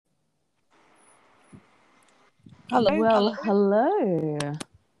Hello. Well, hello.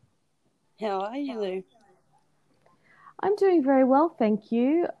 How are you, Lou? I'm doing very well, thank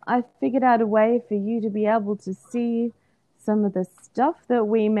you. I figured out a way for you to be able to see some of the stuff that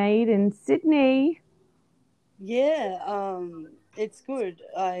we made in Sydney. Yeah, it's good.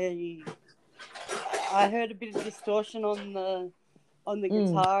 I heard a bit of distortion on the Mm.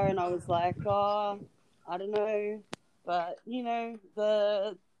 guitar, and I was like, oh, I don't know, but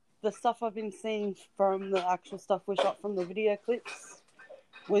the stuff I've been seeing from the actual stuff we shot from the video clips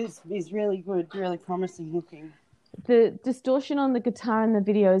was is really good, really promising looking. The distortion on the guitar in the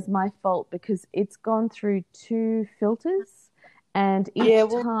video is my fault because it's gone through two filters, and Yeah,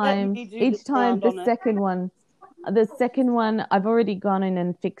 well, let me do the each time sound on it. the second one, I've already gone in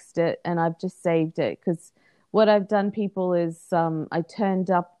and fixed it, and I've just saved it because what I've done, people, is I turned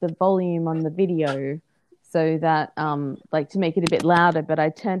up the volume on the video so that like to make it a bit louder, but I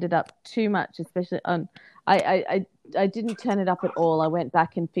turned it up too much, especially on I I I, I didn't turn it up at all. I went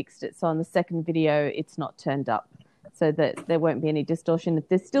back and fixed it, so on the second video, it's not turned up so that there won't be any distortion. If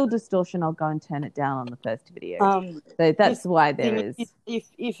there's still distortion, I'll go and turn it down on the first video. Um, So this that's why there thing, is.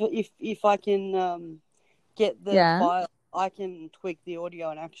 if I can get the Yeah. file, I can tweak the audio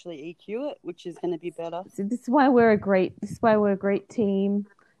and actually EQ it, which is going to be better. So this is why we're a great team.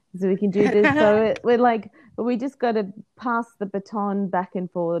 So we can do this. So we're like, but we just got to pass the baton back and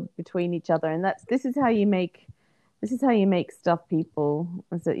forward between each other. And this is how you make stuff, people.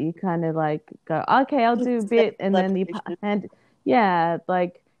 Is that you kind of like go, okay, I'll do a It's that bit. And then collaboration. and yeah,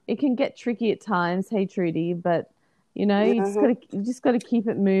 like it can get tricky at times. Hey, Trudy, but Uh-huh. you just got to keep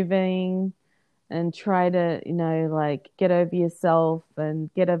it moving and try to, like get over yourself and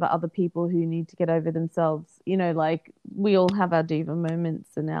get over other people who need to get over themselves. Like we all have our diva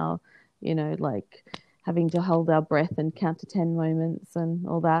moments and our, like having to hold our breath and count to 10 moments and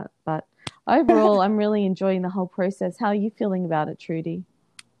all that. But overall, I'm really enjoying the whole process. How are you feeling about it, Trudy?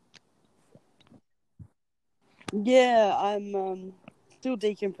 Yeah, I'm still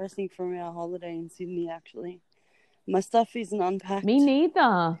decompressing from our holiday in Sydney. Actually, my stuff isn't Me unpacked,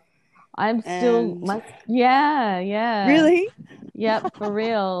 neither. I'm still and my yeah, yeah. really, Yep, for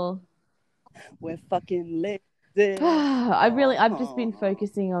real. we're fucking lazy. I've just been Oh,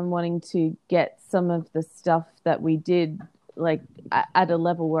 focusing on wanting to get some of the stuff that we did like at a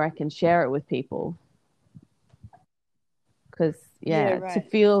level where I can share it with people. Because, yeah, yeah, to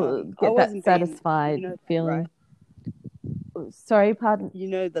right. feel, I get that wasn't being, satisfied that, right? feeling. Sorry, pardon. You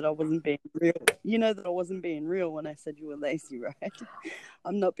know that I wasn't being real. You know that I wasn't being real when I said you were lazy, right?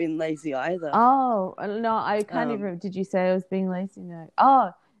 I'm not being lazy either. Oh, no, I can't Um, even. Did you say I was being lazy? No.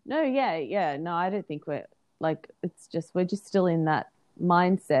 Oh, no, yeah, yeah. No, I don't think we're like, it's just, we're just still in that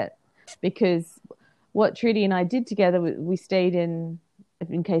mindset because what Trudy and I did together, we stayed in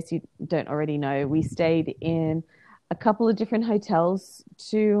case you don't already know, we stayed in a couple of different hotels,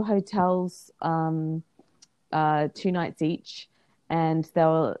 two hotels, 2 nights each, and they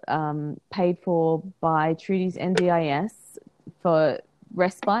were paid for by Trudy's NDIS for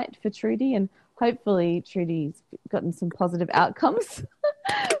respite for Trudy, and hopefully Trudy's gotten some positive outcomes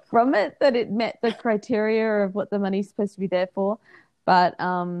from it, that it met the criteria of what the money's supposed to be there for. But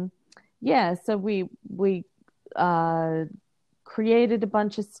yeah, so we uh, created a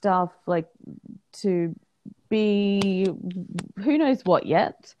bunch of stuff like to be who knows what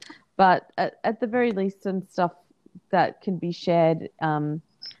yet, but at the very least, some stuff that can be shared,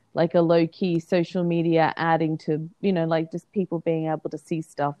 like a low key social media, adding to, like just people being able to see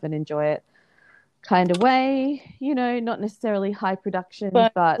stuff and enjoy it kind of way, not necessarily high production,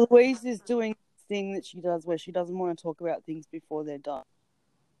 but but Louise is doing this thing that she does where she doesn't want to talk about things before they're done.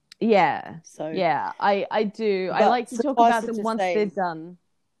 yeah, So, yeah, I do. I but like to talk suffice about it them to once they're say, done.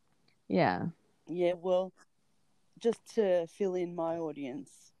 Yeah. yeah, well, just to fill in my audience,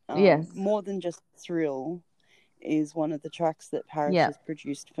 Yes. more than just thrill is one of the tracks that Paris Yeah. has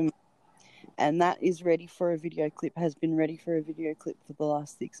produced for me. And that is ready for a video clip, has been ready for a video clip for the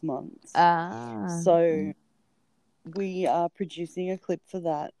last 6 months. Ah. So we are producing a clip for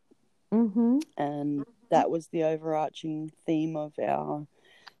that. Mm-hmm. And that was the overarching theme of our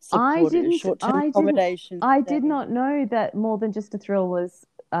I supported didn't, short-term I didn't, accommodation I did day. not know that More Than Just a Thrill was,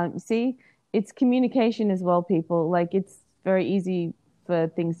 see, it's communication as well, people. Like, it's very easy for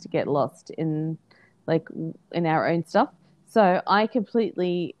things to get lost in, like, in our own stuff. So I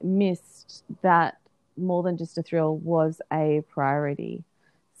completely missed that More Than Just a Thrill was a priority.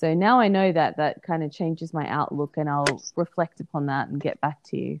 So now I know that that kind of changes my outlook, and I'll reflect upon that and get back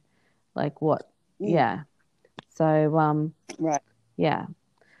to you. Like, what? Mm, Yeah. So, right. yeah.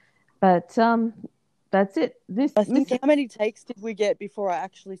 But that's it. This I think how many takes did we get before I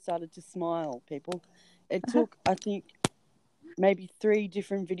actually started to smile, people? It took, I think, maybe 3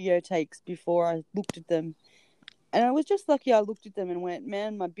 different video takes before I looked at them. And I was just lucky I looked at them and went,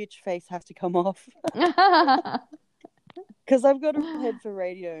 man, my bitch face has to come off. Because I've got a real head for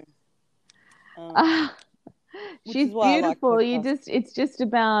radio. She's beautiful. It's just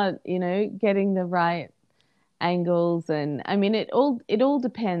about, getting the right angles. And I mean, it all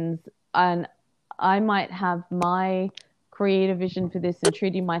depends. And I might have my creative vision for this and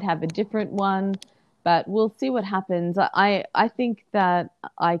Trudy might have a different one, but we'll see what happens. I think that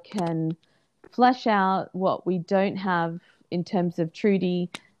I can flesh out what we don't have in terms of Trudy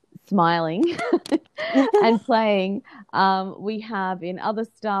smiling and playing. We have in other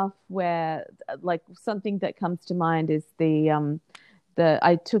stuff where, like, something that comes to mind is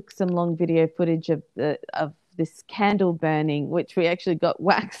I took some long video footage of this candle burning, which we actually got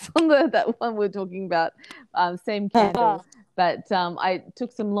wax on that one we're talking about, same candle. But I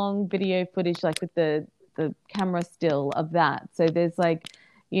took some long video footage, like with the camera still of that. So there's like,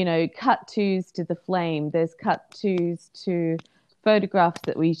 cut twos to the flame. There's cut twos to photographs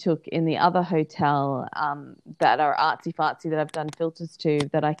that we took in the other hotel that are artsy fartsy that I've done filters to,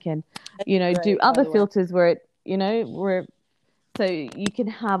 that I can, do other filters where so you can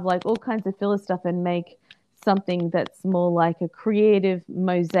have like all kinds of filler stuff and make something that's more like a creative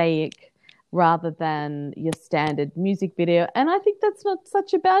mosaic rather than your standard music video. And I think that's not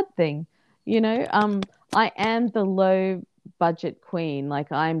such a bad thing. I am the low budget queen.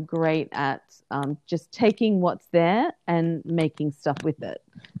 Like, I'm great at just taking what's there and making stuff with it.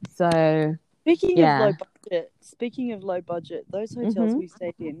 So speaking of low budget, those hotels we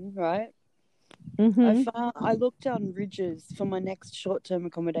stayed in, right? I looked down Ridges for my next short-term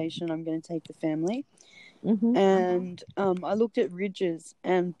accommodation. I'm going to take the family. And I looked at Ridges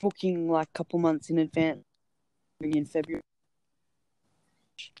and booking like a couple months in advance in February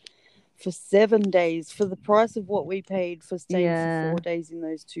for 7 days for the price of what we paid for staying for 4 days in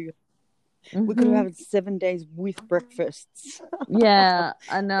those two. We could have had 7 days with breakfasts. Yeah,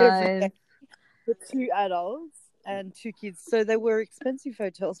 I know. For 2 adults and 2 kids. So they were expensive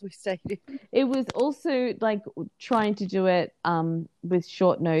hotels we stayed in. It was also like trying to do it with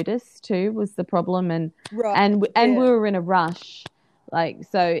short notice too was the problem, and we were in a rush, like,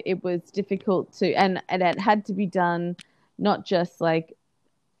 so it was difficult to, and it had to be done not just like,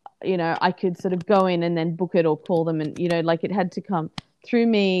 I could sort of go in and then book it or call them, and like it had to come through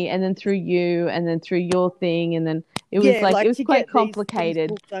me and then through you and then through your thing, and then it was it was quite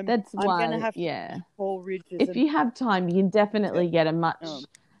complicated. That's why I'm gonna have to call Ridges. If you have time, you can definitely get a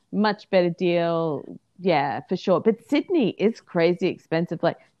much better deal. Yeah, for sure. But Sydney is crazy expensive.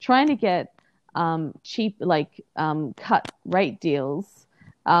 Like, trying to get cheap, like cut rate deals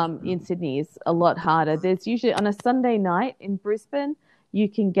in Sydney is a lot harder. There's usually on a Sunday night in Brisbane, you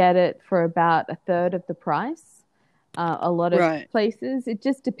can get it for about a third of the price. A lot of places, it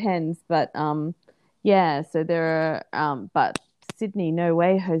just depends. But so there are. But Sydney, no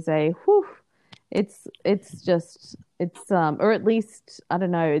way, Jose. Whew. It's or at least I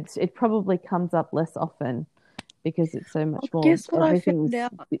don't know. It probably comes up less often because it's so much more. Guess what I found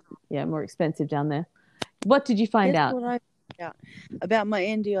out? More expensive down there. What did you find out? What I found out about my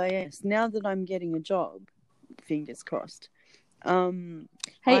NDIS now that I'm getting a job? Fingers crossed. Hey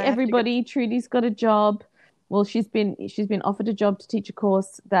everybody, Trudy's got a job. Well, she's been offered a job to teach a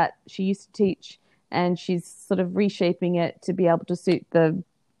course that she used to teach, and she's sort of reshaping it to be able to suit the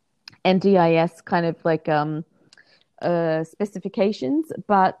NDIS kind of like specifications.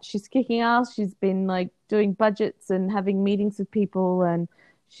 But she's kicking ass. She's been like doing budgets and having meetings with people, and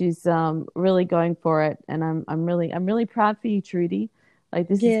she's really going for it. And I'm really proud for you, Trudy. Like,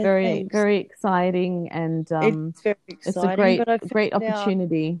 this is very very exciting, and it's very exciting. It's a great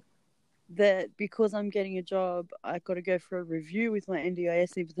opportunity. That because I'm getting a job, I got to go for a review with my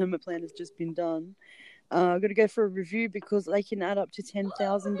NDIS, even though my plan has just been done. I've got to go for a review because they can add up to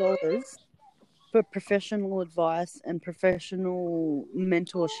 $10,000 for professional advice and professional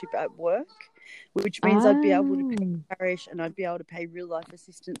mentorship at work, which means I'd be able to pay parish and I'd be able to pay real life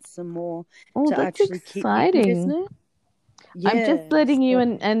assistants some more to actually keep the business. Yeah, I'm just letting you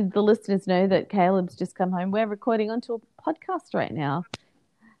and the listeners know that Caleb's just come home. We're recording onto a podcast right now.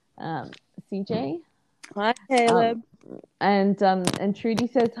 CJ. Hi, Caleb. And Trudy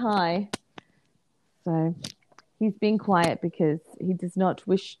says hi. So he's being quiet because he does not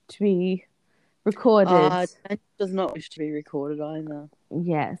wish to be recorded. He does not wish to be recorded either.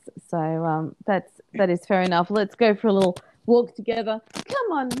 Yes. So that is fair enough. Let's go for a little walk together.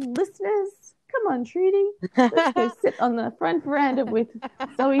 Come on, Come on, Trudy. Let's go sit on the front veranda with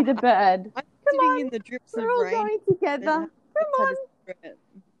Zoe the bird. sitting in the drips of We're all rain going and together. had Come on. a cigarette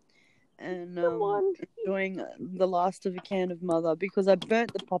and Come on. enjoying the last of a can of Mother because I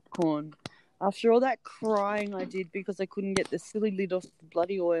burnt the popcorn. After all that crying I did because I couldn't get the silly lid off the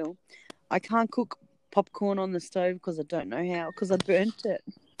bloody oil. I can't cook popcorn on the stove because I don't know how because I burnt it.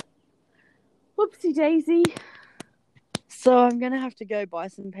 Whoopsie daisy. So I'm going to have to go buy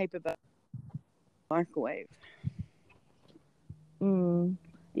some paper bags microwave.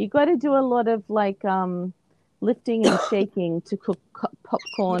 You got to do a lot of like lifting and shaking to cook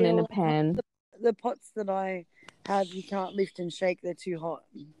popcorn in a pan. The pots that I have, you can't lift and shake; they're too hot.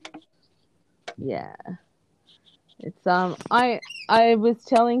 Yeah, it's I was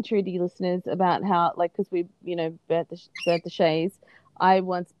telling Trudy listeners about how like because we burnt the shays. I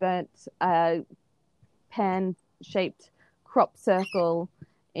once burnt a pan shaped crop circle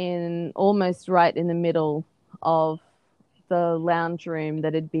in almost right in the middle of the lounge room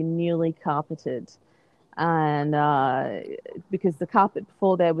that had been newly carpeted, and because the carpet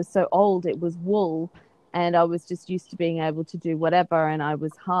before there was so old, it was wool, and I was just used to being able to do whatever, and I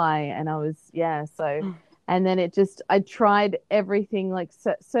was high, and I was so, and then I tried everything, like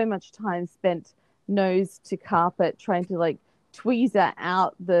so much time spent nose to carpet trying to like tweezer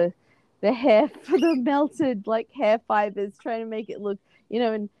out the hair for the melted like hair fibers, trying to make it look,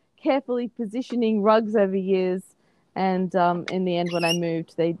 and carefully positioning rugs over years. And in the end, when I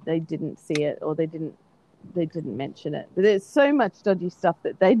moved, they didn't see it, or they didn't mention it. But there's so much dodgy stuff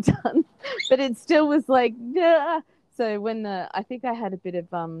that they'd done, but it still was like, nah. So when I think I had a bit of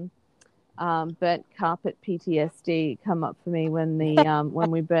burnt carpet PTSD come up for me when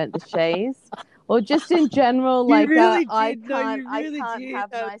when we burnt the shays, or just in general, like really I did. No, you can't really did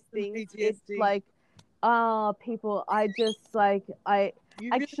have have nice some things. PTSD. It's like people, I just like You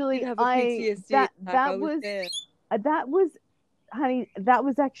actually really did have a PTSD that was there. That was, honey, that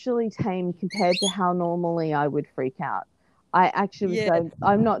was actually tame compared to how normally I would freak out. I actually was going,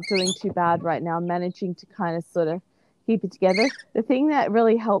 I'm not doing too bad right now, managing to kind of sort of keep it together. The thing that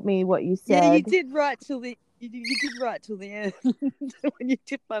really helped me, what you said. Yeah, you did right till the end when you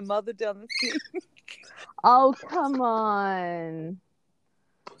tipped my mother down the sink. Oh, come on.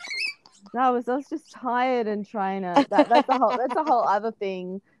 I was just tired and trying to. That's a whole other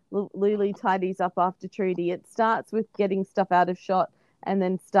thing. Lily tidies up after Trudy. It starts with getting stuff out of shot, and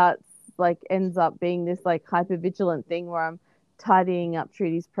then ends up being this like hyper vigilant thing where I'm tidying up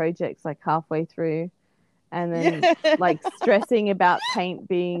Trudy's projects like halfway through, and then like stressing about paint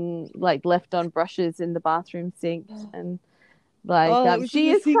being like left on brushes in the bathroom sink, and like she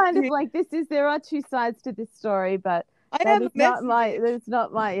is kind of like there are two sides to this story, but. It's not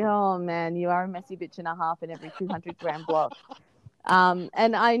my, oh man, you are a messy bitch and a half in every 200 gram block.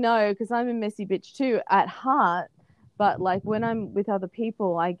 And I know because I'm a messy bitch too at heart, but like when I'm with other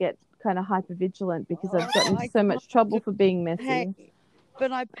people, I get kind of hyper vigilant because I've gotten into so much trouble for being messy. Hey,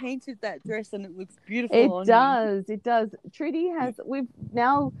 but I painted that dress and it looks beautiful. It does. Trudy we've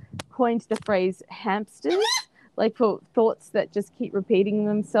now coined the phrase hamsters. Like for thoughts that just keep repeating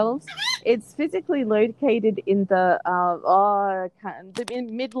themselves. It's physically located in the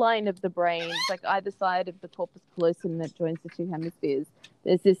midline of the brain. It's like either side of the corpus callosum that joins the two hemispheres.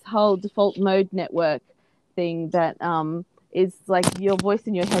 There's this whole default mode network thing that is like your voice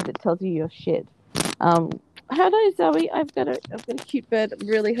in your head that tells you your shit. Hello, Zoe. I've got a cute bird. I'm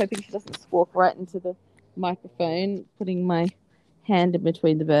really hoping she doesn't squawk right into the microphone. Putting my hand in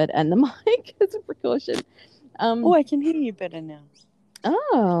between the bird and the mic as a precaution. I can hear you better now.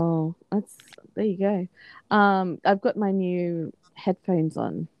 Oh, there you go. I've got my new headphones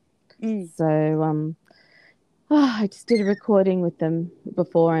on. So I just did a recording with them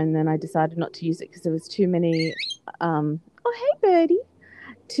before, and then I decided not to use it because there was too many. Oh, hey, birdie.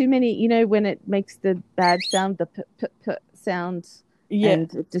 Too many. When it makes the bad sound, the p sound. Yeah.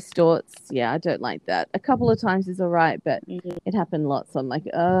 And it distorts. Yeah, I don't like that. A couple of times is all right, but it happened lots. So I'm like,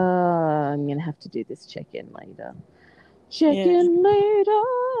 I'm going to have to do this check-in later. Check-in later.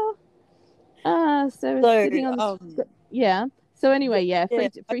 So it's sitting on the... yeah. So anyway,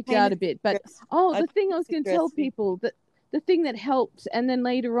 freaked out a bit. But, the thing I was going to tell people, that the thing that helped, and then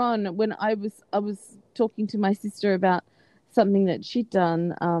later on when I was talking to my sister about something that she'd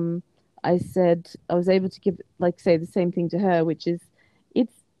done, I said I was able to say the same thing to her, which is,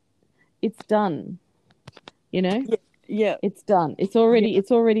 it's done, it's done. It's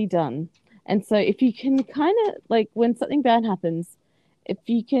already done. And so if you can kind of like when something bad happens, if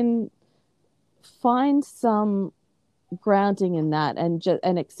you can find some grounding in that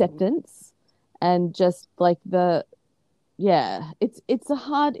and acceptance and just like the yeah,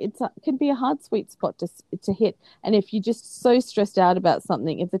 can be a hard sweet spot to hit. And if you're just so stressed out about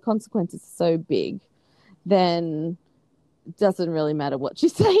something, if the consequence is so big, then it doesn't really matter what you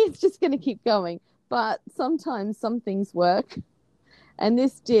say. It's just going to keep going. But sometimes some things work, and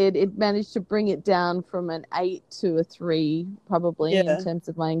this did. It managed to bring it down from an 8 to a 3, probably in Yeah. terms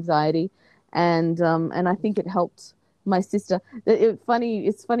of my anxiety, and I think it helped my sister. It's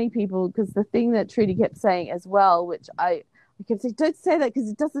funny, people, because the thing that Trudy kept saying as well, which I kept saying, don't say that because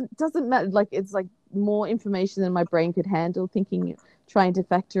it doesn't matter. Like, it's like more information than my brain could handle. Trying to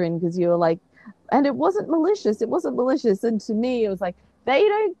factor in, because you were like, and it wasn't malicious. It wasn't malicious, and to me, it was like, they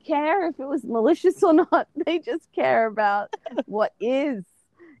don't care if it was malicious or not. They just care about what is.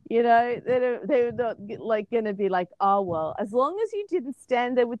 They're not like going to be like, oh, well, as long as you didn't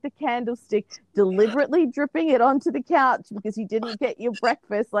stand there with the candlestick deliberately dripping it onto the couch because you didn't get your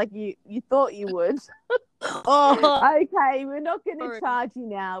breakfast like you thought you would. Oh, Okay, we're not going to sorry. charge you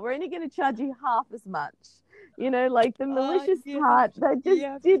now. We're only going to charge you half as much. Like the malicious You part, have they just to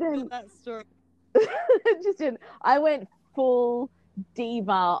tell didn't. that story. Just didn't. I went full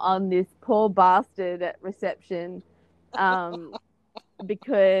diva on this poor bastard at reception,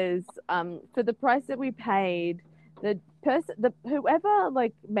 because for the price that we paid, whoever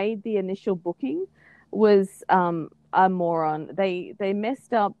like made the initial booking was a moron. They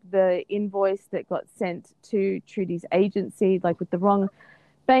messed up the invoice that got sent to Trudy's agency, like with the wrong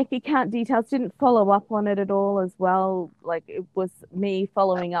bank account details, didn't follow up on it at all as well. Like, it was me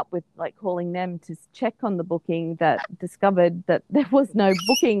following up with, like, calling them to check on the booking, that discovered that there was no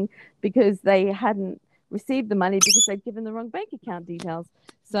booking because they hadn't received the money because they'd given the wrong bank account details.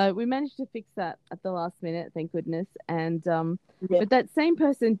 So we managed to fix that at the last minute, thank goodness. And but that same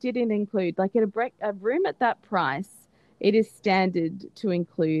person didn't include, like, at a room at that price, it is standard to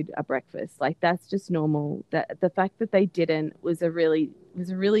include a breakfast. Like, that's just normal. That the fact that they didn't was a really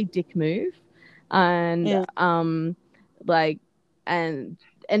dick move. And Yeah. like, and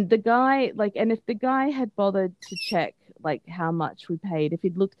the guy, like, and if the guy had bothered to check like how much we paid, if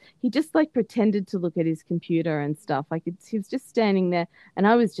he'd looked, he just like pretended to look at his computer and stuff. Like, he was just standing there, and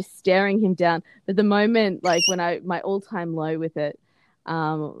I was just staring him down. But the moment, like, when my all-time low with it,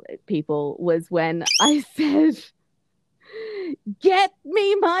 people, was when I said, "Get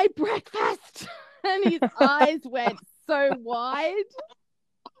me my breakfast," and his eyes went so wide.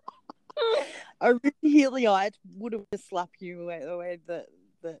 A really eyed would have slapped you the way that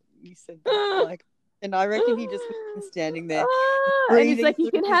you said that. Like, and I reckon he just was standing there. And he's like,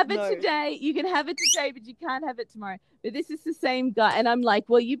 you can have it nose. today. You can have it today, but you can't have it tomorrow. But this is the same guy. And I'm like,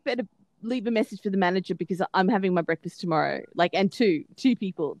 well, you better leave a message for the manager because I'm having my breakfast tomorrow. Like, and two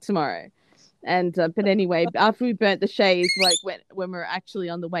people tomorrow. And but anyway, after we burnt the chaise, like when we were actually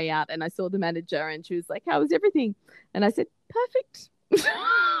on the way out, and I saw the manager, and she was like, "How was everything?" And I said, "Perfect."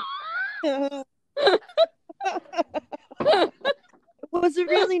 It was a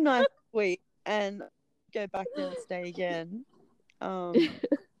really nice week, and go back there and stay again.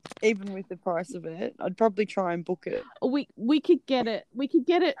 Even with the price of it, I'd probably try and book it. We could get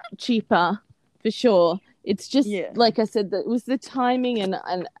it cheaper for sure. It's just, like I said, that it was the timing and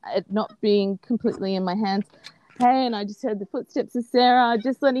it not being completely in my hands. Hey, and I just heard the footsteps of Sarah.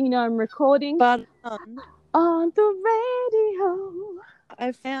 Just letting you know I'm recording. But on the radio,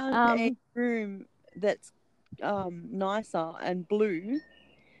 I found a room that's nicer and blue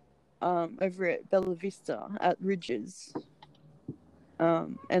over at Bella Vista at Ridges.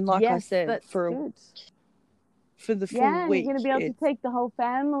 And like I said, for the full week, you're going to be able to take the whole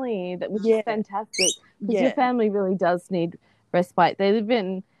family, which is fantastic, because your family really does need respite. They live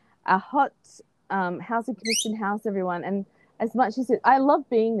in a hot housing commission house, everyone, and as much as I love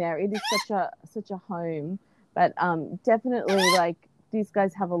being there, it is such a home, but definitely, like, these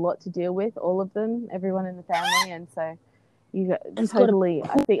guys have a lot to deal with, all of them, everyone in the family, and so you totally,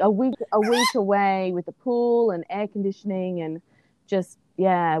 I think, a week away with a pool and air conditioning and just,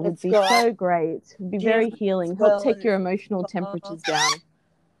 it would be so great. It would be very healing. Help take your emotional temperatures down.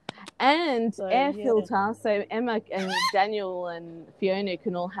 And air filter, so Emma and Daniel and Fiona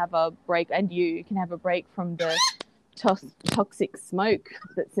can all have a break, and you can have a break from the toxic smoke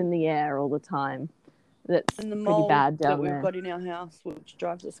that's in the air all the time. That's and the pretty bad down that there. We've got in our house, which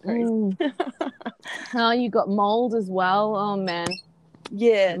drives us crazy. Oh, you got mold as well? Oh, man.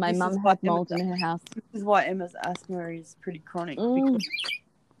 Yeah, my mum had mold in her house. This is why Emma's asthma is pretty chronic, because it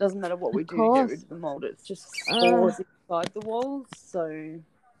doesn't matter what we do to get rid of the mold, it's just spores inside the walls. So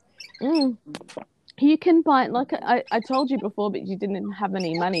you can buy, like I told you before, but you didn't have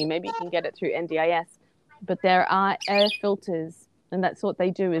any money. Maybe you can get it through NDIS. But there are air filters And that's what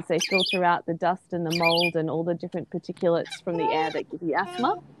they do, is they filter out the dust and the mold and all the different particulates from the air that give you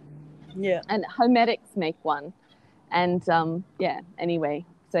asthma. Yeah. And Homedics make one. And anyway,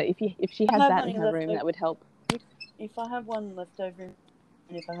 so if she had that in her room, that would help. If I have one left over, and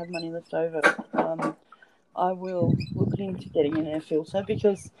if I have money left over, I will look into getting an air filter,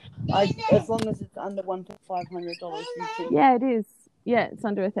 because as long as it's under $1,500, you can. Yeah, it is. Yeah, it's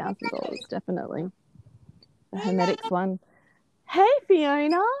under $1,000, definitely. The Homedics one. Hey,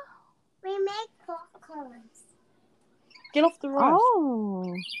 Fiona. We make popcorns. Get off the rice.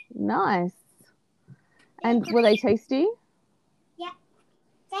 Oh, nice. And were they tasty? Yeah.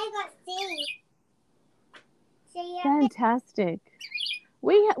 They got seeds. Fantastic.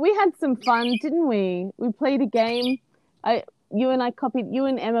 We had some fun, didn't we? We played a game. You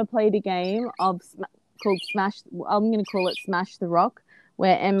and Emma played a game called Smash. I'm going to call it Smash the Rock,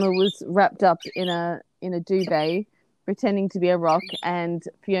 where Emma was wrapped up in a duvet, pretending to be a rock, and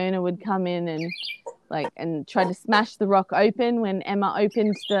Fiona would come in and try to smash the rock open when Emma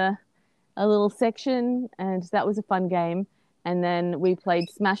opened a little section, and that was a fun game. And then we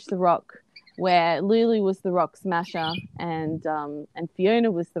played Smash the Rock, where Lulu was the rock smasher and Fiona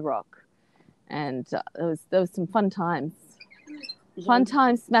was the rock, and there was some fun times. Fun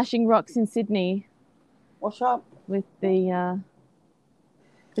times smashing rocks in Sydney. What's up with the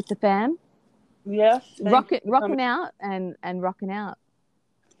fam? Yes, rocking out and rocking out.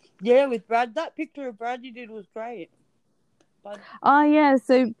 Yeah, with Brad. That picture of Brad you did was great. Oh yeah,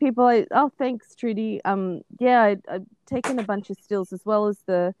 so people. Thanks, Trudy. I've taken a bunch of stills as well as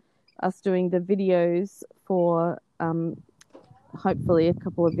us doing the videos for hopefully a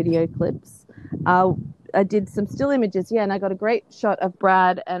couple of video clips. I did some still images, and I got a great shot of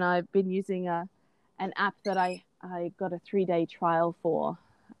Brad, and I've been using an app that I got a 3-day trial for,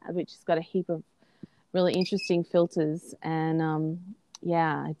 which has got a heap of really interesting filters, and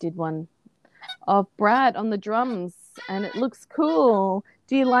I did one of Brad on the drums, and it looks cool.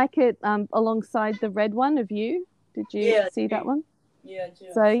 Do you like it alongside the red one of you? Did you see that one? Yeah, I do.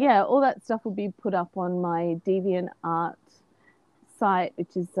 So all that stuff will be put up on my DeviantArt site,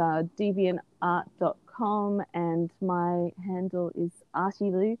 which is deviantart.com, and my handle is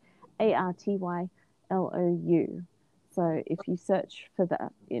Artylou, ARTYLOU. So if you search for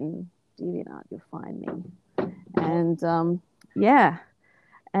that in DeviantArt, you'll find me. And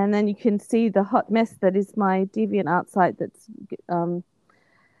and then you can see the hot mess that is my DeviantArt site that's in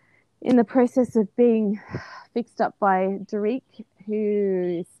the process of being fixed up by Derek,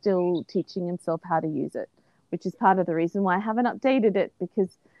 who is still teaching himself how to use it, which is part of the reason why I haven't updated it,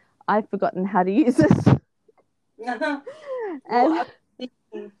 because I've forgotten how to use it.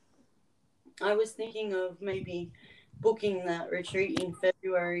 I was thinking of maybe booking that retreat in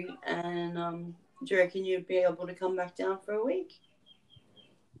February, and do you reckon you'd be able to come back down for a week?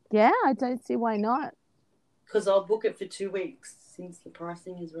 Yeah, I don't see why not. Because I'll book it for 2 weeks since the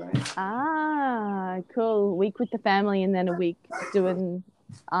pricing is right. Ah, cool. A week with the family and then a week doing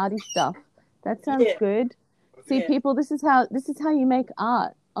arty stuff. That sounds good. See, people, this is how you make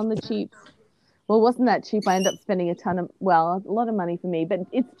art on the cheap. Well, it wasn't that cheap. I ended up spending a lot of money for me, but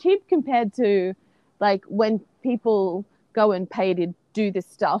it's cheap compared to like when people go and pay to do this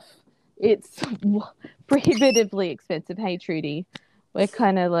stuff. It's prohibitively expensive. Hey, Trudy, we're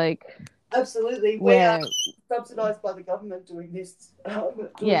kind of like absolutely we're subsidized by the government doing this.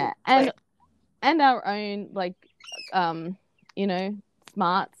 And our own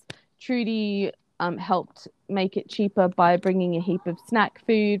smarts. Trudy helped make it cheaper by bringing a heap of snack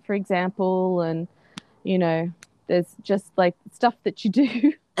food, for example, and there's just like stuff that you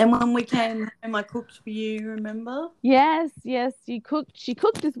do. And when we came home, I cooked for you, remember? Yes, you cooked. She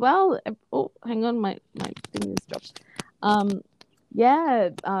cooked as well. Oh, hang on, my thing is dropped.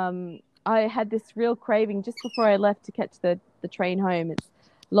 I had this real craving just before I left to catch the train home. It's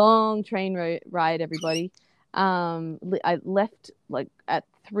long train ride, everybody. I left like at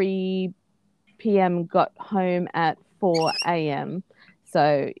 3 p.m., got home at 4 a.m.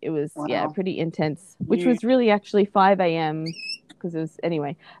 So it was pretty intense, which was really actually 5 a.m. because it was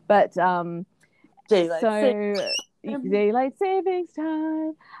anyway. But daylight savings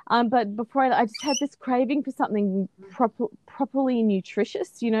time. But before I just had this craving for something properly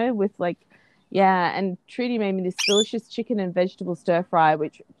nutritious, with and Trudy made me this delicious chicken and vegetable stir fry,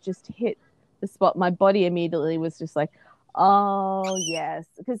 which just hit the spot. My body immediately was just like, oh yes,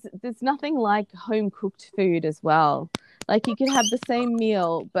 because there's nothing like home cooked food as well. Like you can have the same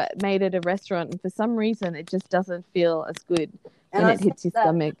meal but made at a restaurant, and for some reason it just doesn't feel as good when it hits your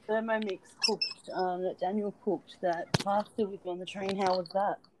stomach. Thermomix cooked, that Daniel cooked, that pasta with on the train. How was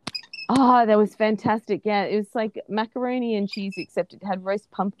that? Oh, that was fantastic. Yeah, it was like macaroni and cheese, except it had roast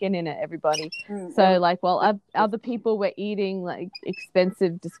pumpkin in it, everybody. So, like, while other people were eating like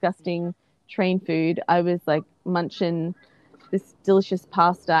expensive, disgusting train food, I was like munching this delicious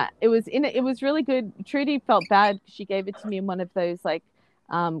pasta. It was really good. Trudy felt bad. She gave it to me in one of those like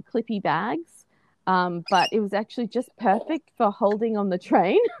clippy bags. But it was actually just perfect for holding on the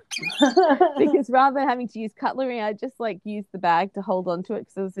train because rather than having to use cutlery, I just like used the bag to hold on to it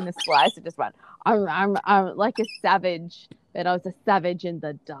because it was in a slice. It just went, I'm like a savage, but I was a savage in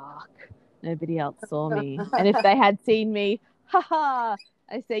the dark. Nobody else saw me. And if they had seen me, haha,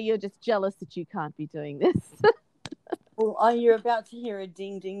 I say you're just jealous that you can't be doing this. Well, you're about to hear a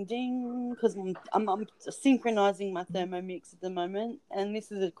ding, ding, ding, because I'm synchronizing my Thermomix at the moment, and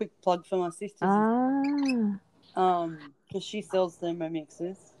this is a quick plug for my sisters. Because she sells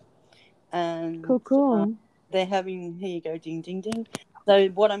Thermomixes, and cool. They're having, here you go, ding, ding, ding. So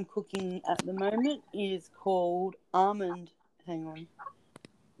what I'm cooking at the moment is called almond. Hang on,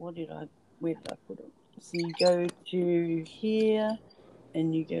 where did I put it? So you go to here.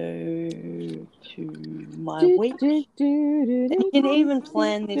 And you go to my week. And you can even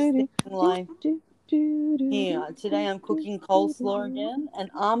plan this thing like here. Today I'm cooking coleslaw again. And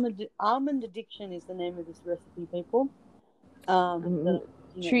almond addiction is the name of this recipe, people.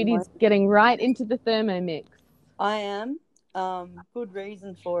 Trudy's getting right into the Thermomix. I am. Good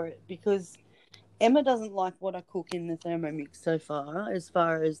reason for it, because Emma doesn't like what I cook in the Thermomix so far as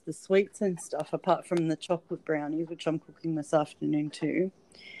the sweets and stuff, apart from the chocolate brownies, which I'm cooking this afternoon too.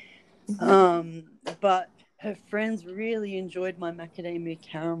 But her friends really enjoyed my macadamia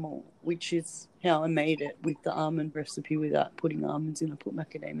caramel, which is how I made it with the almond recipe without putting almonds in. I put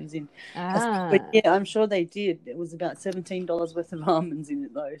macadamias in. But yeah, I'm sure they did. It was about $17 worth of almonds in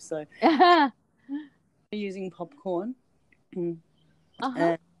it though. So using popcorn.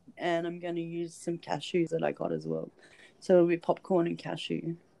 And I'm going to use some cashews that I got as well. So it'll be popcorn and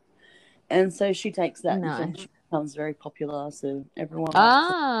cashew. And so she takes that and she becomes very popular. So everyone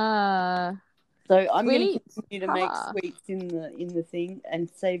likes it. So I'm going to continue to make sweets in the thing and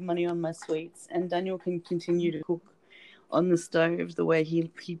save money on my sweets. And Daniel can continue to cook on the stove the way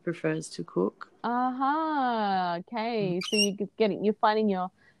he prefers to cook. Okay. So you're finding your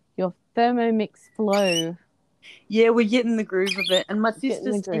Thermomix flow. Yeah, we're getting the groove of it. And my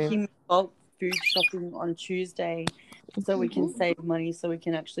sister's taking bulk food shopping on Tuesday so we can save money, so we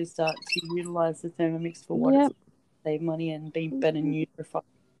can actually start to utilize the Thermomix for what it's save money and be better nutrified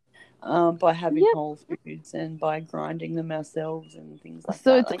by having whole foods and by grinding them ourselves and things like that.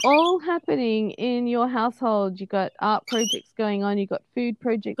 So it's all happening in your household. You got art projects going on, you got food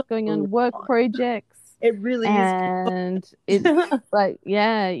projects going on, work projects. It really is. And it's like,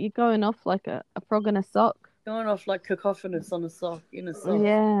 you're going off like a frog in a sock. Going off like cacophonous on a sock, in a sock.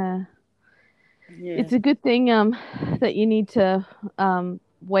 Yeah. It's a good thing that you need to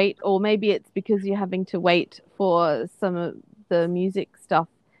wait, or maybe it's because you're having to wait for some of the music stuff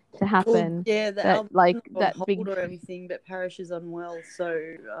to happen. Well, the album like that big or anything, but Parish is unwell, so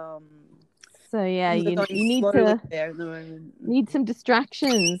you need some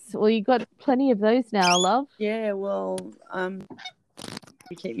distractions. Well, you got plenty of those now, love. Yeah, well,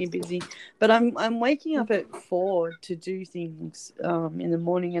 you keep me busy, but I'm waking up at 4 to do things in the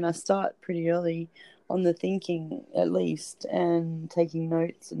morning, and I start pretty early on the thinking at least, and taking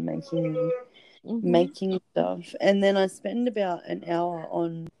notes and making stuff, and then I spend about an hour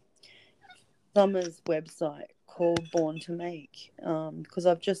on Summer's website called Born to Make, because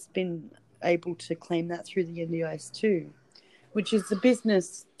I've just been able to claim that through the NDIS too, which is a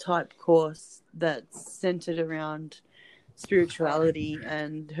business type course that's centered around spirituality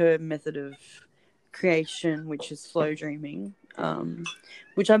and her method of creation, which is flow dreaming,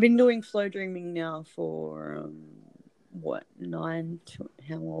 which I've been doing flow dreaming now for how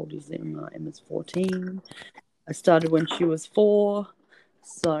old is Emma? Emma's 14. I started when she was 4,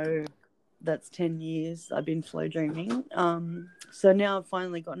 so that's 10 years I've been flow dreaming. So now I've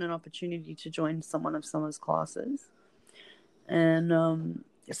finally gotten an opportunity to join someone of Summer's classes, and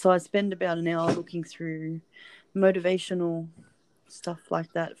so I spend about an hour looking through motivational stuff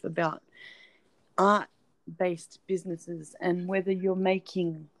like that about art-based businesses, and whether you're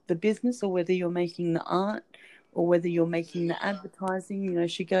making the business or whether you're making the art or whether you're making the advertising.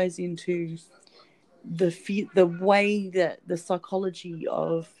 She goes into the way that the psychology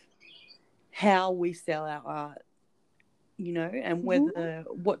of how we sell our art, and whether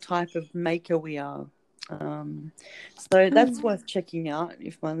what type of maker we are. So that's worth checking out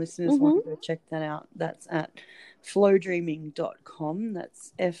if my listeners want to go check that out. That's at flowdreaming.com.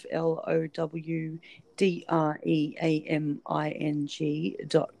 That's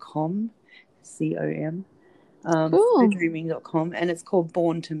flowdreaming.com. COM. Cool. Flowdreaming.com, and it's called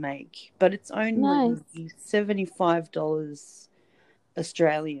Born to Make, but it's only $75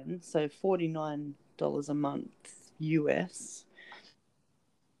 Australian, so $49 a month US.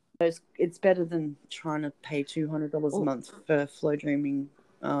 It's better than trying to pay $200 a month for Flow Dreaming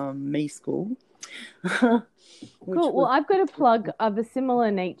Me School. Cool. Well, I've got a plug of a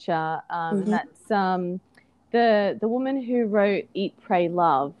similar nature. That's the woman who wrote Eat, Pray,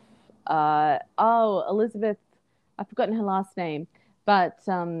 Love. Elizabeth, I've forgotten her last name, but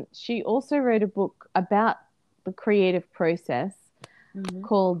she also wrote a book about the creative process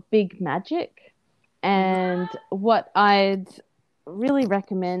called Big Magic. And what I'd really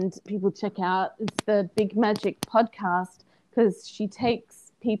recommend people check out is the Big Magic podcast, because she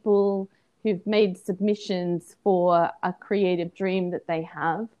takes people who've made submissions for a creative dream that they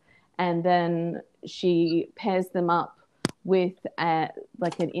have, and then she pairs them up with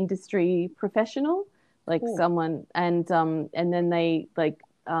like an industry professional, like someone, and then they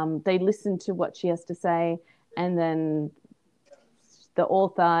listen to what she has to say, and then the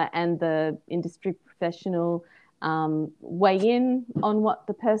author and the industry professional weigh in on what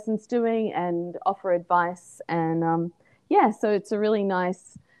the person's doing and offer advice. And so it's a really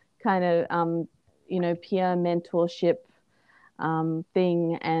nice kind of peer mentorship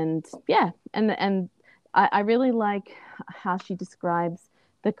thing. And I really like how she describes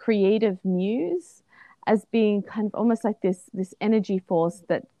the creative muse as being kind of almost like this energy force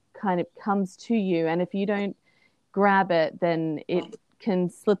that kind of comes to you, and if you don't grab it, then it can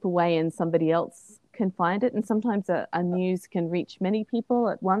slip away and somebody else can find it. And sometimes a muse can reach many people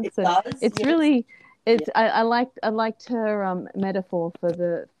at once. I liked her metaphor for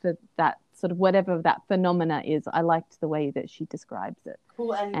that sort of whatever that phenomena is. I liked the way that she describes it.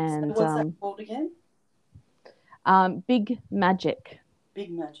 Cool. And so what's that called again? Big Magic.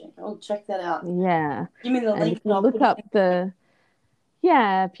 Big Magic. I'll check that out. Yeah. Give me the link. If you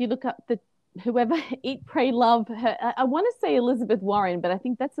look up the whoever Eat, Pray, Love, her, I want to say Elizabeth Warren, but I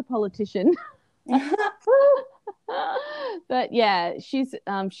think that's a politician. But yeah, she's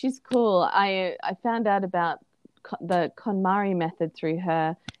cool. I found out about the KonMari method through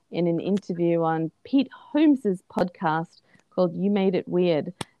her in an interview on Pete Holmes's podcast called You Made It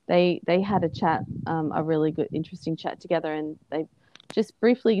Weird. They had a chat, a really good, interesting chat together, and they just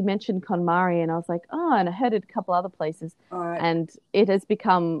briefly mentioned KonMari, and I was like, and I heard it a couple other places, and it has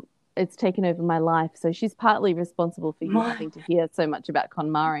become, it's taken over my life. So she's partly responsible for you having to hear so much about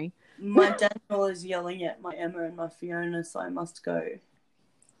KonMari. My Daniel is yelling at my Emma and my Fiona, so I must go.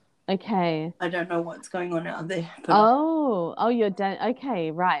 Okay. I don't know what's going on out there. You're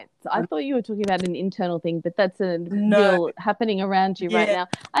okay, right. So I thought you were talking about an internal thing, but that's real happening around you right now.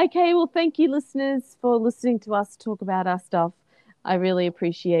 Okay, well, thank you, listeners, for listening to us talk about our stuff. I really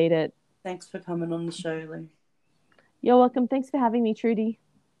appreciate it. Thanks for coming on the show, Lou. You're welcome. Thanks for having me, Trudy.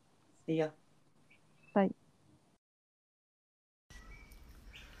 See ya. Bye.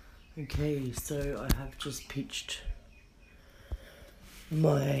 Okay, so I have just pitched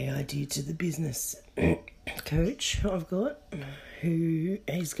my idea to the business coach I've got, who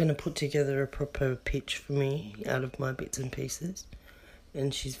is going to put together a proper pitch for me out of my bits and pieces,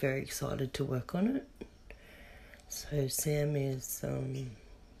 and she's very excited to work on it. So Sam is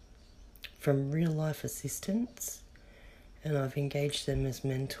from Real Life Assistants, and I've engaged them as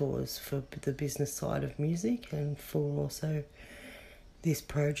mentors for the business side of music and for also this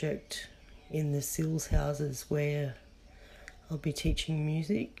project in the Sills houses where I'll be teaching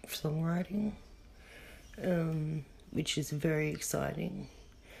music, songwriting, which is very exciting.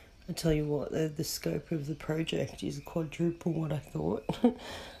 I tell you what, the scope of the project is quadruple what I thought.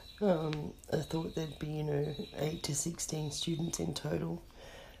 I thought there'd be, 8 to 16 students in total,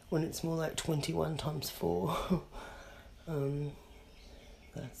 when it's more like 21 times 4.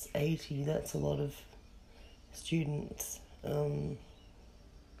 That's 80, that's a lot of students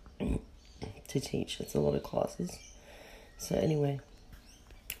to teach. That's a lot of classes. So anyway,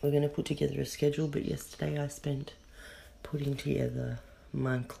 we're going to put together a schedule, but yesterday I spent putting together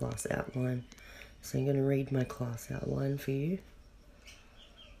my class outline. So I'm going to read my class outline for you.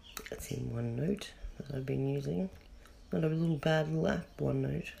 It's in OneNote that I've been using. Not a little bad little app,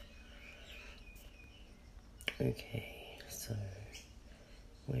 OneNote. Okay, so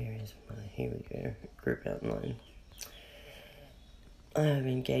where is here we go, group outline. I have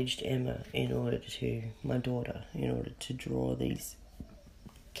engaged Emma, my daughter, in order to draw these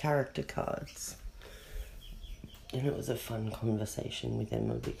character cards And it was a fun conversation with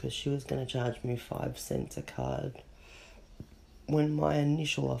Emma because she was going to charge me 5 cents a card when my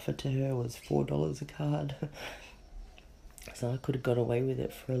initial offer to her was $4 a card. So I could have got away with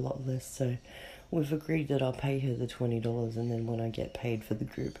it for a lot less. So we've agreed that I'll pay her the $20, and then when I get paid for the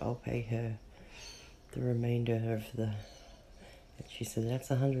group, I'll pay her the remainder of the... And she said, that's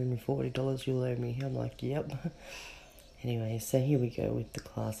 $140 you'll owe me. I'm like, yep. Anyway, so here we go with the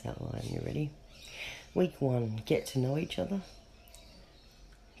class outline. You ready? Week 1, get to know each other,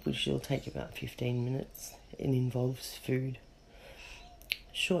 which will take about 15 minutes. It involves food.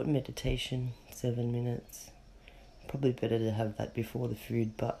 Short meditation, 7 minutes. Probably better to have that before the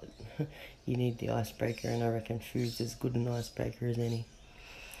food, but you need the icebreaker, and I reckon food's as good an icebreaker as any.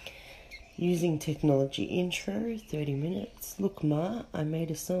 Using technology intro, 30 minutes. Look, Ma, I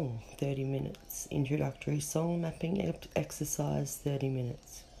made a song, 30 minutes. Introductory song mapping exercise, 30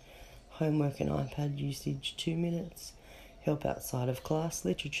 minutes. Homework and iPad usage, 2 minutes. Help outside of class,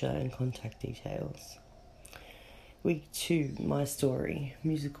 literature and contact details. Week 2, my story,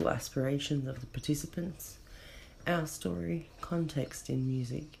 musical aspirations of the participants. Our story, context in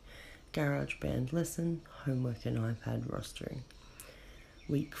music, garage band lesson, homework and iPad rostering.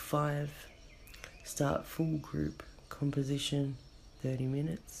 Week 5, start full group, composition, 30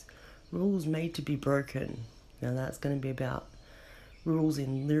 minutes. Rules made to be broken. Now that's going to be about rules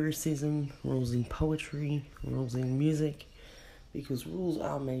in lyricism, rules in poetry, rules in music, because rules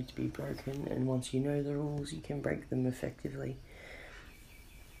are made to be broken, and once you know the rules, you can break them effectively.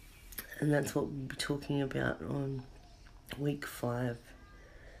 And that's what we'll be talking about on week 5.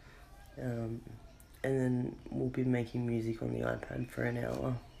 And then we'll be making music on the iPad for an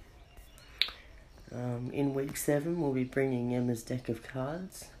hour. In week 7, we'll be bringing Emma's deck of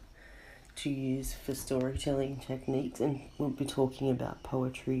cards to use for storytelling techniques, and we'll be talking about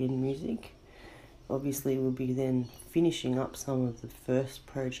poetry and music. Obviously, we'll be then finishing up some of the first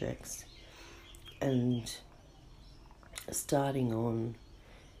projects and starting on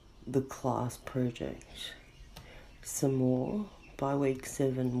the class project some more. By week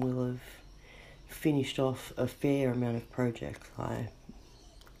 7, we'll have finished off a fair amount of projects, I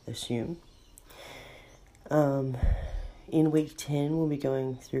assume. In week 10, we'll be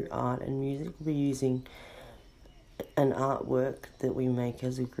going through art and music. We'll be using an artwork that we make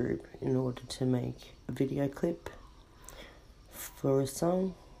as a group in order to make a video clip for a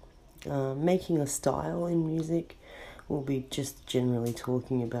song. Making a style in music. We'll be just generally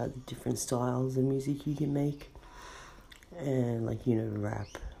talking about the different styles of music you can make. And rap,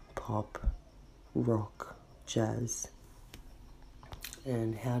 pop, rock, jazz.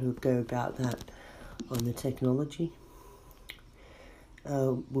 And how to go about that on the technology.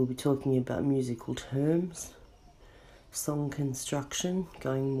 We'll be talking about musical terms, song construction,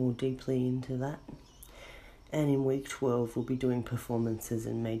 going more deeply into that. And in week 12, we'll be doing performances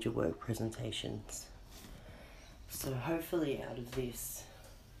and major work presentations. So hopefully out of this,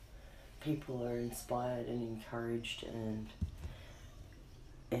 people are inspired and encouraged and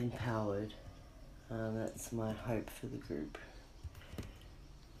empowered. That's my hope for the group.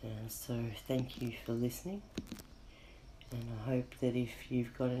 And so thank you for listening. And I hope that if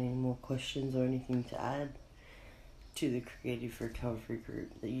you've got any more questions or anything to add to the Creative Recovery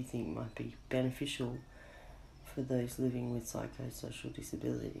Group that you think might be beneficial for those living with psychosocial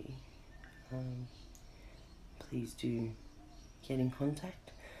disability, please do get in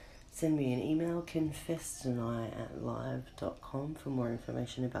contact. Send me an email, confessedandI@live.com, for more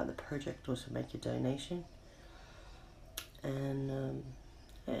information about the project or to make a donation. And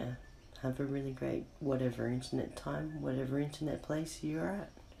have a really great whatever internet time, whatever internet place you're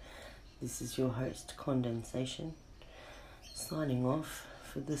at. This is your host, Condensation, signing off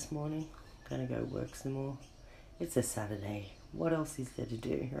for this morning. Gonna go work some more. It's a Saturday. What else is there to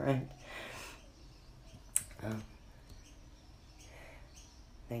do, right?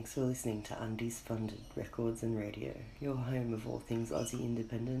 Thanks for listening to Undies Funded Records and Radio, your home of all things Aussie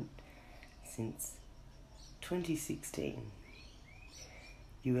independent since 2016.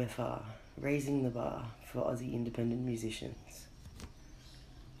 UFR, raising the bar for Aussie independent musicians.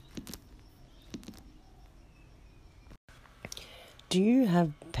 Do you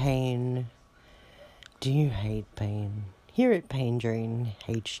have pain? Do you hate pain? Here at Pain Drain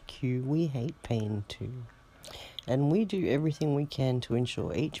HQ, we hate pain too. And we do everything we can to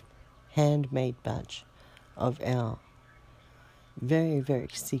ensure each handmade batch of our very, very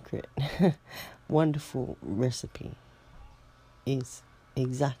secret, wonderful recipe is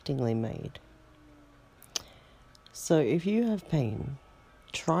exactingly made. So if you have pain,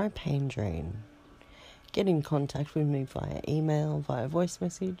 try Pain Drain. Get in contact with me via email, via voice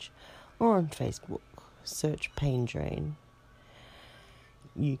message, or on Facebook. search Pain Drain.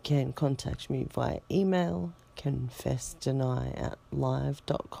 You can contact me via email,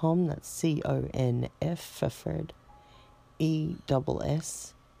 confessdeny@live.com. That's CONF for Fred,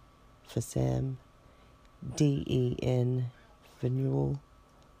 ESS for Sam, DEN for Newell,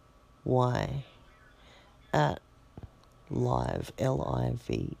 Y at live,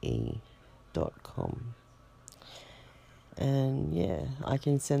 LIVE.com. And yeah, I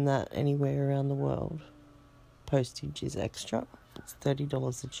can send that anywhere around the world. Postage is extra. It's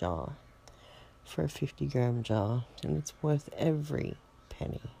 $30 a jar for a 50-gram jar, and it's worth every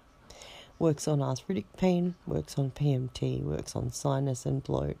penny. Works on arthritic pain, works on PMT, works on sinus and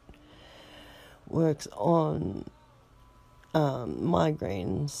bloat, works on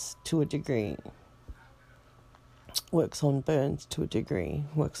migraines to a degree, works on burns to a degree,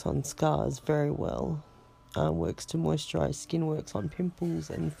 works on scars very well, works to moisturise skin, works on pimples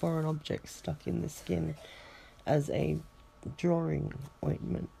and foreign objects stuck in the skin as a drawing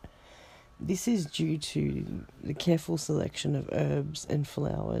ointment. This is due to the careful selection of herbs and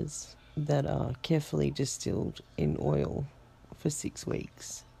flowers that are carefully distilled in oil for 6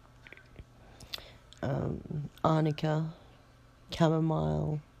 weeks. Arnica,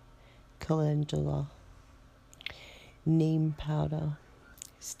 chamomile, calendula, neem powder,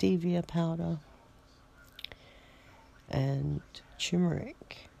 stevia powder, and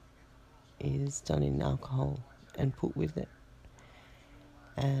turmeric is done in alcohol and put with it,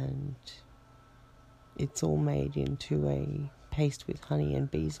 and it's all made into a paste with honey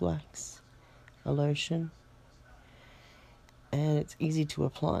and beeswax, a lotion, and it's easy to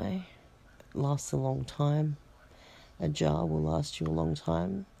apply. It lasts a long time. A jar will last you a long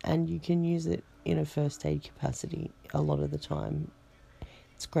time, and you can use it in a first aid capacity a lot of the time.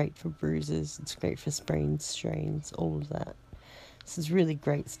 It's great for bruises, it's great for sprains, strains, all of that. This is really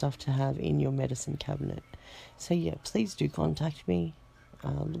great stuff to have in your medicine cabinet. So yeah, please do contact me.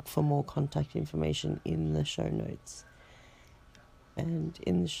 Look for more contact information in the show notes and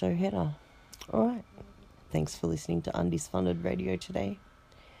in the show header. Alright, thanks for listening to Undies Funded Radio today.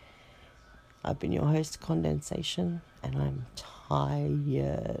 I've been your host, Condensation, and I'm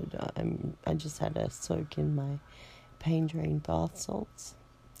tired. I just had a soak in my Pain Drain bath salts.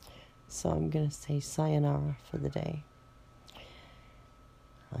 So I'm going to say sayonara for the day.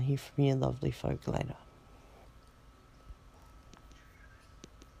 I'll hear from you lovely folk later.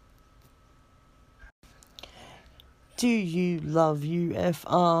 Do you love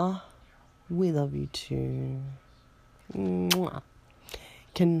UFR? We love you too. Mwah.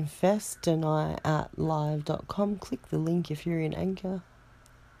 Confessdeny@live.com. Click the link if you're in Anchor.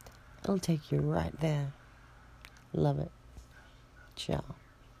 It'll take you right there. Love it. Ciao.